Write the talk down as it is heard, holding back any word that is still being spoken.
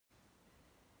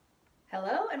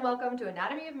Hello and welcome to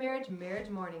Anatomy of Marriage, Marriage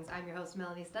Mornings. I'm your host,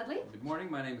 Melanie Studley. Good morning,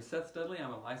 my name is Seth Studley.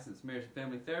 I'm a licensed marriage and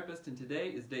family therapist, and today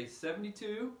is day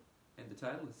 72, and the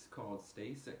title is called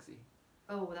Stay Sexy.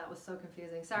 Oh, that was so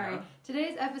confusing. Sorry. Yeah.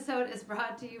 Today's episode is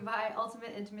brought to you by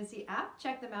Ultimate Intimacy app.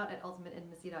 Check them out at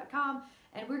ultimateintimacy.com.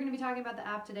 And we're going to be talking about the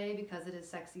app today because it is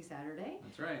Sexy Saturday.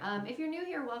 That's right. If you're new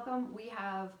here, welcome. We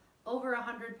have over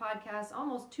 100 podcasts,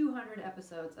 almost 200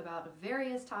 episodes about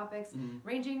various topics,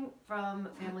 ranging from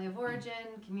family of origin,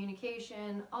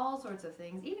 communication, all sorts of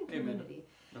things, even community.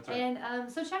 That's right.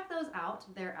 And so check those out.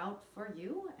 They're out for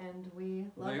you, and we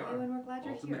love you, and we're glad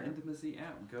you're Ultimate here. Intimacy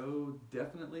app. Go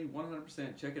definitely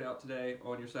 100% check it out today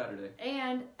on your Saturday.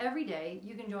 And every day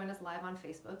you can join us live on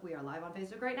Facebook. We are live on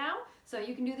Facebook right now, so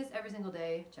you can do this every single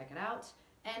day. Check it out.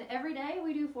 And every day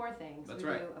we do 4 things. That's we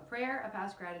right. do a prayer, a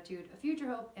past gratitude, a future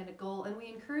hope, and a goal. And we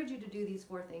encourage you to do these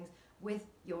 4 things with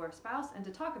your spouse and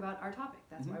to talk about our topic.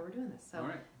 That's why we're doing this. So, all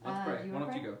right, let's pray. Why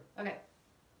don't you go? Okay.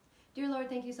 Dear Lord,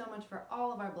 thank you so much for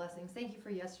all of our blessings. Thank you for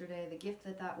yesterday, the gift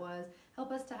that was.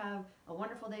 Help us to have a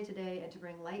wonderful day today and to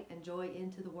bring light and joy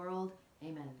into the world.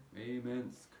 Amen.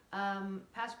 Amen.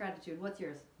 Past gratitude, what's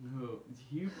yours? No,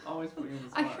 you always put me on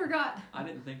the spot. I forgot. I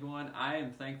didn't think of one. I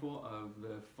am thankful of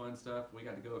the fun stuff. We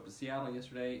got to go up to Seattle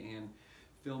yesterday and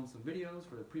film some videos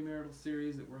for the premarital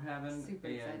series that we're having. Super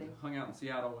and exciting. Hung out in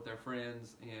Seattle with our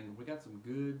friends, and we got some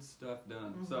good stuff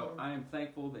done. So I am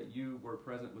thankful that you were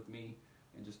present with me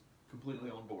and just completely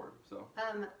on board. So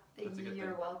that's a good you're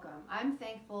thing. welcome. I'm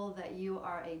thankful that you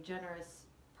are a generous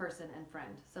person and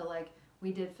friend. So like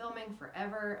we did filming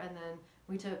forever, and then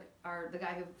we took the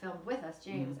guy who filmed with us,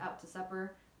 James, out to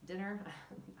dinner.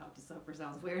 Out to supper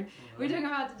sounds weird. We took him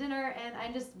out to dinner, and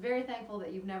I'm just very thankful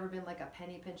that you've never been like a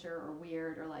penny pincher or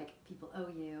weird or like people owe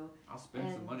you. I'll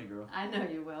spend some money, girl. I know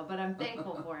you will, but I'm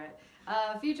thankful for it.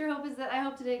 Future hope is that I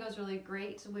hope today goes really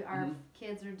great. Our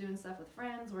kids are doing stuff with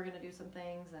friends. We're going to do some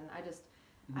things, and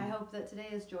I hope that today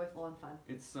is joyful and fun.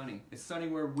 It's sunny. It's sunny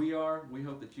where we are. We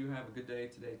hope that you have a good day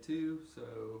today too.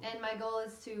 So. And my goal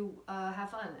is to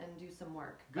have fun and do some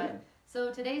work. Good.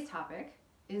 So today's topic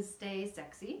is Stay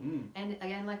Sexy. And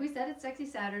again, like we said, it's Sexy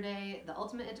Saturday. The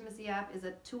Ultimate Intimacy app is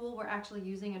a tool we're actually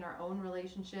using in our own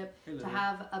relationship to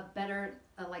have a better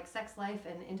like sex life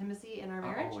and intimacy in our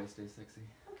marriage. I'll always stay sexy.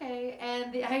 Okay,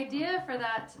 and the idea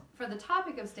for the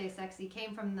topic of Stay Sexy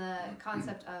came from the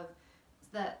concept of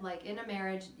that like in a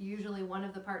marriage, usually one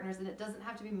of the partners, and it doesn't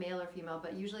have to be male or female,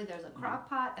 but usually there's a crock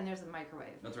pot and there's a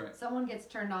microwave. That's right. Someone gets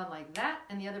turned on like that,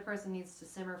 and the other person needs to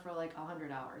simmer for like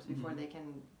 100 hours before they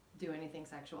can do anything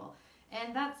sexual.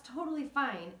 And that's totally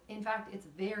fine. In fact, it's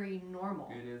very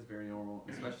normal. It is very normal,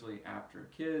 especially after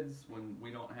kids, when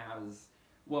we don't have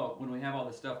when we have all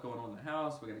this stuff going on in the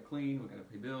house, we gotta clean, we gotta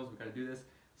pay bills, we gotta do this.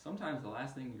 Sometimes the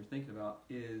last thing you're thinking about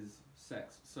is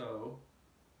sex. So,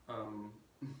 I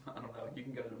don't know, you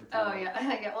can go to number 2. Oh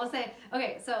yeah, we'll say,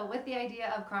 okay, so with the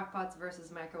idea of crock pots versus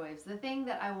microwaves, the thing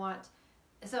that I want,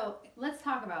 so let's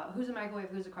talk about who's a microwave,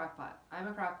 who's a crock pot. I'm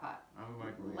a crock pot. I'm a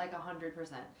microwave. Like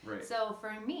 100%. Right. So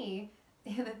for me,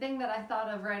 the thing that I thought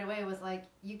of right away was like,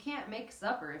 you can't make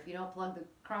supper if you don't plug the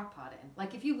crock pot in.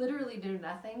 Like if you literally do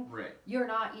nothing, right. You're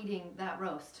not eating that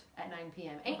roast at 9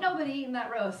 p.m. Ain't nobody eating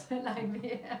that roast at 9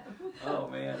 p.m. Oh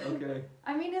man, okay.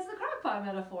 I mean, it's the crock pot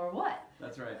metaphor. What?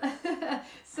 That's right.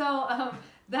 So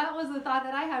that was the thought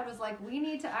that I had, was like, we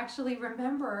need to actually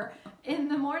remember in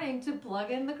the morning to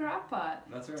plug in the crock pot.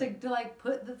 That's right. To like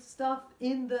put the stuff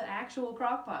in the actual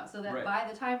crock pot so that by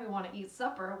the time we want to eat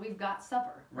supper, we've got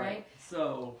supper, right?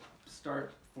 So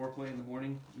start foreplay in the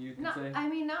morning, you can say? I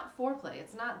mean, not foreplay.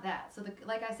 It's not that. So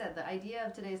like I said, the idea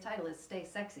of today's title is Stay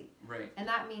Sexy. Right. And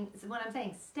that means, when I'm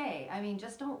saying stay, I mean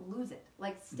just don't lose it.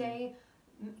 Like stay,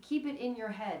 keep it in your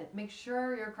head. Make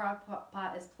sure your crock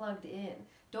pot is plugged in.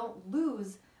 Don't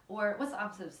lose, or what's the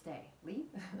opposite of stay? Leave?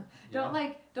 Don't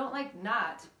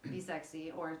not be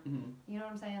sexy, or you know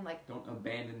what I'm saying? Like, don't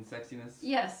abandon sexiness.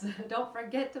 Yes, don't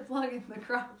forget to plug in the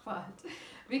crock pot,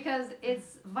 because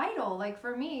it's vital. Like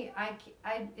for me,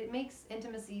 it makes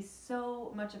intimacy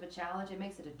so much of a challenge. It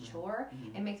makes it a chore.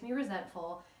 It makes me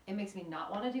resentful. It makes me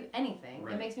not want to do anything.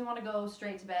 Right. It makes me want to go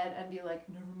straight to bed and be like,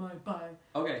 never mind, bye.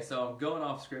 Okay, so I'm going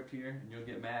off script here, and you'll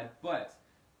get mad, but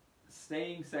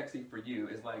staying sexy for you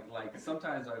is like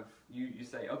sometimes you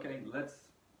say, okay, let's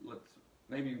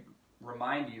maybe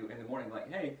remind you in the morning, like,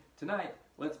 hey, tonight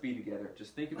let's be together.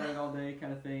 Just think about it all day,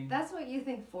 kind of thing. That's what you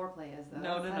think foreplay is, though.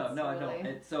 No, I Really...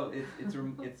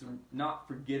 don't. It's not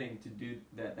forgetting to do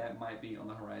that. That might be on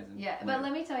the horizon. Yeah, later. but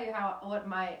let me tell you what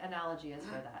my analogy is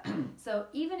for that. So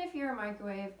even if you're a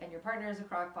microwave and your partner is a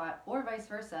crock pot, or vice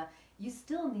versa, you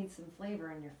still need some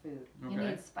flavor in your food. You Okay.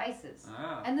 need spices.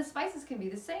 Ah. And the spices can be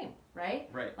the same, right?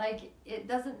 Right. Like, it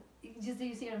doesn't... Do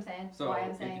you see what I'm saying? So why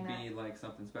I'm it saying could that? be like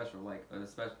something special, like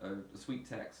a sweet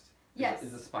text. Yes.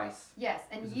 Is a spice. Yes,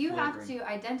 and Is a you have flavoring. to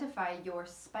identify your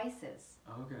spices.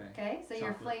 Okay. Okay? So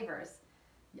your Chocolate. flavors.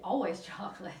 Always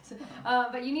chocolate.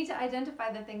 But you need to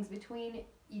identify the things between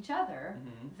each other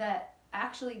Mhm. that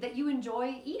you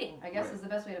enjoy eating, I guess Right. is the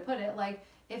best way to put it. Like,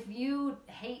 if you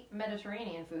hate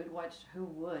Mediterranean food, which who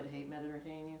would hate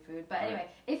Mediterranean food? But anyway,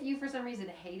 if you for some reason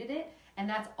hated it and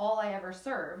that's all I ever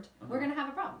served, we're going to have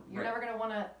a problem. You're Right. never going to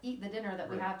want to eat the dinner that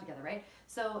we Right. have together, right?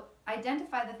 So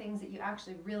identify the things that you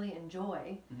actually really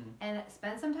enjoy Mhm. and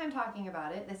spend some time talking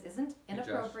about it. This isn't Hey, Josh.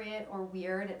 inappropriate or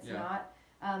weird. It's Yeah. not,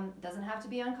 doesn't have to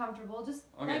be uncomfortable. Just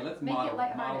Okay, like, let's make it model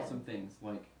lighthearted. some things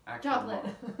like actual Chocolate.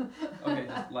 Okay,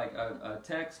 just like a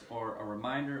text or a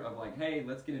reminder of like, hey,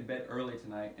 let's get in bed early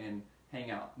tonight and hang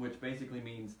out, which basically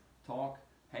means talk,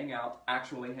 hang out,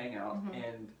 actually hang out, Mhm.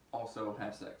 and also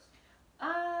have sex.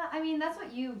 I mean, that's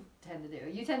what you tend to do.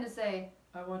 You tend to say,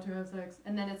 I want to have sex.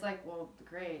 And then it's like, well,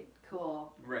 great,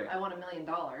 cool. Right. I want $1 million.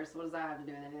 What does that have to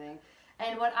do with anything?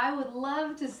 And what I would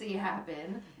love to see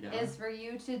happen Yeah. is for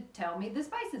you to tell me the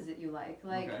spices that you like.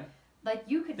 Okay. Like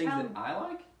you could Things tell that I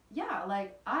like? yeah,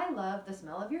 like I love the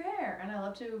smell of your hair and I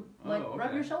love to like Oh, rub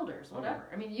okay. your shoulders, whatever.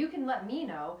 I mean, you can let me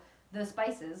know the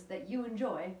spices that you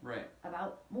enjoy Right.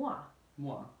 about moi.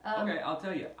 Moi. Um, Okay, I'll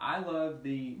tell you. I love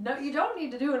the... No, you don't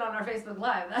need to do it on our Facebook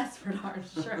Live. That's for darn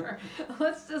sure.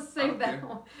 Let's just save I don't that care.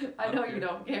 one. I I don't know care. you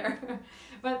don't care.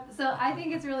 But so I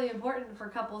think it's really important for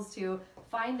couples to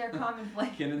find their common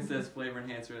flavor. Kenan says flavor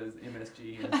enhancer is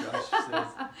MSG, and Josh says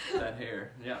that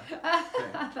hair. Yeah.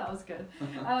 That was good.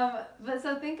 But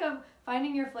so think of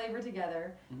finding your flavor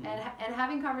together Mhm. and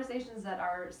having conversations that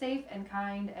are safe and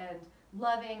kind and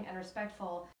loving and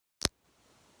respectful.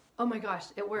 Oh my gosh,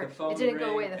 it The worked. phone It didn't rang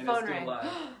go away. The and phone it's still rang.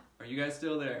 live. Are you guys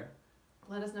still there?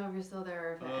 Let us know if you're still there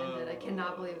or if it ended. I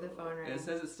cannot believe the phone rang. It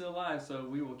says it's still live, so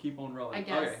we will keep on rolling. I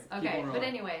guess. Keep on rolling. But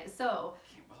anyway, so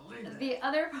Can't believe that. the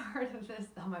other part of this,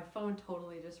 oh, my phone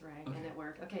totally just rang and Okay. it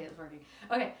worked. Okay, it's working.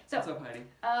 Okay, so What's up, Heidi?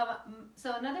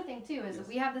 so another thing too is Yes.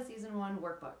 we have the season 1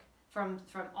 workbook from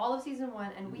all of season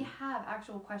 1, and we Mhm. have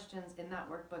actual questions in that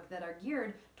workbook that are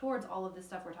geared towards all of the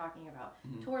stuff we're talking about.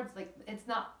 Mhm. Towards like it's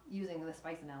not using the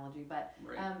spice analogy, but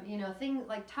Right. you know, things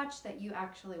like touch that you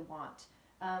actually want.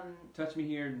 Touch me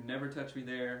here, never touch me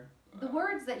there. The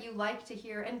words that you like to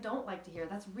hear and don't like to hear,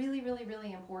 that's really, really,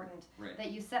 really important. Right.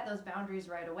 That you set those boundaries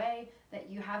right away, that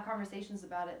you have conversations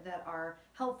about it that are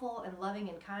helpful and loving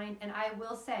and kind. And I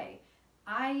will say,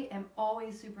 I am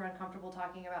always super uncomfortable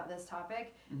talking about this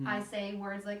topic. Mhm. I say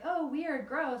words like, oh, weird,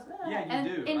 gross. Yeah, you and,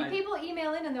 do. And I- people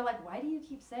email in and they're like, why do you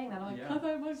keep saying that? I'm like, Yeah. because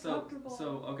I'm So,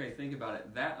 uncomfortable. okay, think about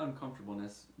it. That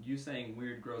uncomfortableness, you saying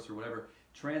weird, gross, or whatever,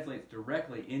 translates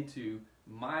directly into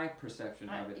my perception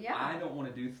of it. yeah. I don't want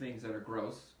to do things that are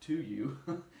gross to you.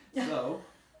 So,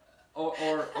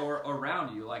 or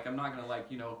around you. Like, I'm not going to, like,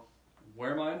 you know,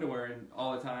 wear my underwear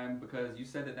all the time because you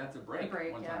said that that's a break,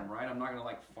 one yeah. time, right? I'm not going to,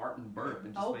 like, fart and burp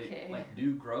and just, Okay. like,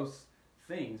 do gross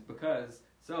things because...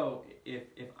 So,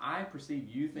 if I perceive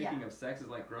you thinking of sex as,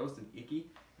 like, gross and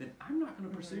icky, then I'm not going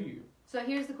to pursue you. So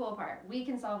here's the cool part. We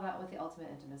can solve that with the Ultimate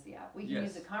Intimacy app. We can Yes.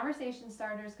 use the conversation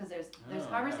starters because there's Oh,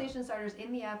 conversation starters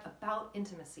in the app about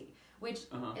intimacy, which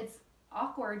Uh-huh. it's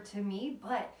awkward to me,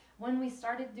 but when we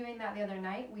started doing that the other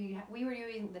night, we were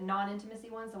doing the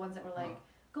non-intimacy ones, the ones that were like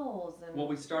goals and Well,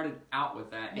 we started out with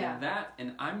that, Yeah.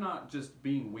 and I'm not just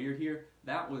being weird here.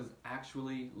 That was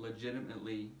actually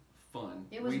legitimately fun.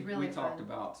 It was we really talked fun.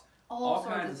 about all kinds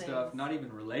sorts of of stuff, things. not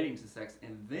even relating to sex,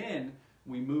 and then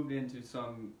we moved into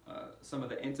some of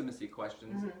the intimacy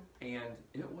questions, Mhm. and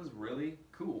it was really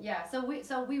cool. Yeah, so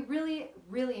we really,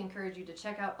 really encourage you to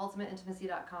check out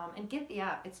ultimateintimacy.com and get the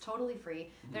app. It's totally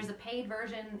free. Mm-hmm. There's a paid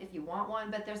version if you want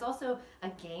one, but there's also a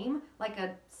game, like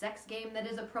a sex game that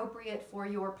is appropriate for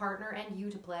your partner and you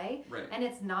to play. Right. And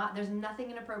there's nothing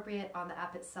inappropriate on the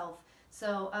app itself.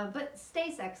 So, but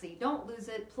stay sexy. Don't lose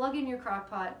it. Plug in your crock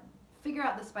pot. Figure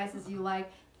out the spices you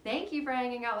like. Thank you for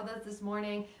hanging out with us this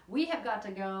morning. We have got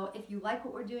to go. If you like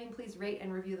what we're doing, please rate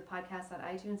and review the podcast on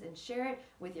iTunes and share it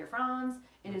with your friends.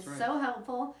 It That's is right. so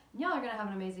helpful. Y'all are going to have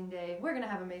an amazing day. We're going to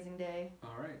have an amazing day.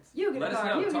 All right. You get Let a us car.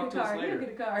 know. You Talk get a to us car. You later. get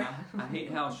a car. I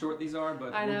hate how short these are,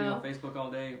 but I we'll be know. on Facebook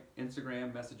all day,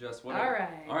 Instagram, message us, whatever. All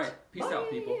right. All right. Peace out,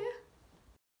 people. Bye.